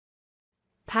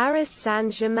Paris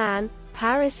Saint-Germain,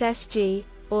 Paris SG,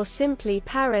 or simply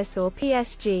Paris or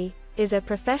PSG, is a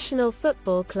professional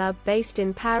football club based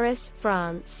in Paris,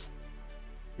 France.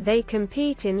 They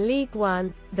compete in Ligue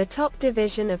 1, the top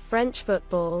division of French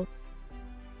football.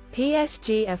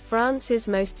 PSG are France's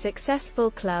most successful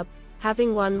club,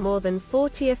 having won more than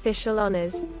 40 official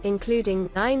honors, including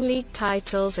 9 league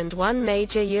titles and 1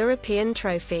 major European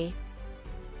trophy.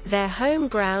 Their home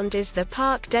ground is the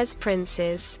Parc des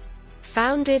Princes.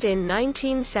 Founded in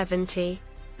 1970,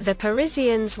 the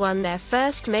Parisians won their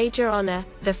first major honor,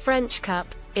 the French Cup,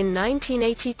 in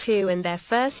 1982 and their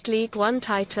first Ligue 1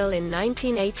 title in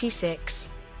 1986.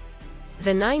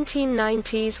 The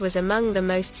 1990s was among the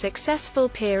most successful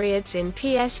periods in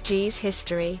PSG's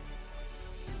history.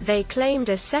 They claimed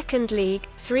a second league,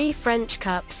 3 French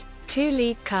Cups, 2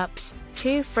 League Cups,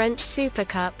 2 French Super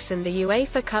Cups and the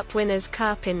UEFA Cup Winners'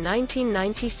 Cup in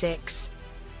 1996.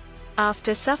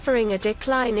 After suffering a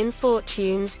decline in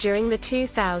fortunes during the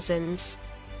 2000s,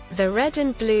 the Red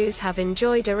and Blues have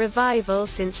enjoyed a revival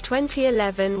since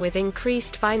 2011 with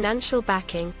increased financial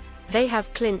backing. They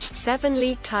have clinched 7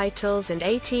 league titles and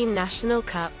 18 national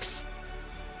cups,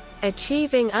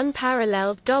 achieving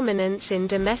unparalleled dominance in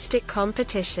domestic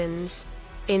competitions.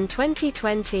 In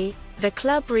 2020, the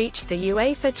club reached the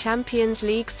UEFA Champions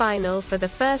League final for the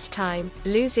first time,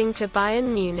 losing to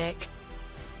Bayern Munich.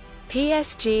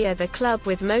 PSG are the club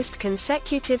with most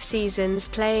consecutive seasons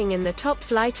playing in the top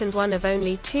flight and one of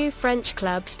only 2 French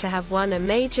clubs to have won a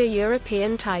major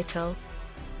European title.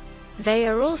 They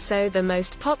are also the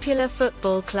most popular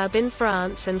football club in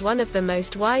France and one of the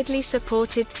most widely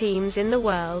supported teams in the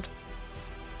world.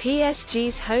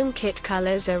 PSG's home kit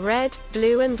colors are red,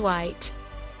 blue and white.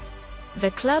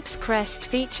 The club's crest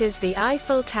features the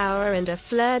Eiffel Tower and a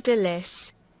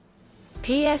fleur-de-lis.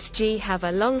 PSG have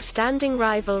a long-standing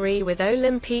rivalry with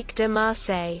Olympique de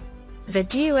Marseille. The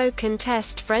duo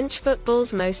contest French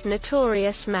football's most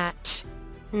notorious match,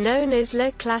 known as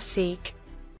Le Classique.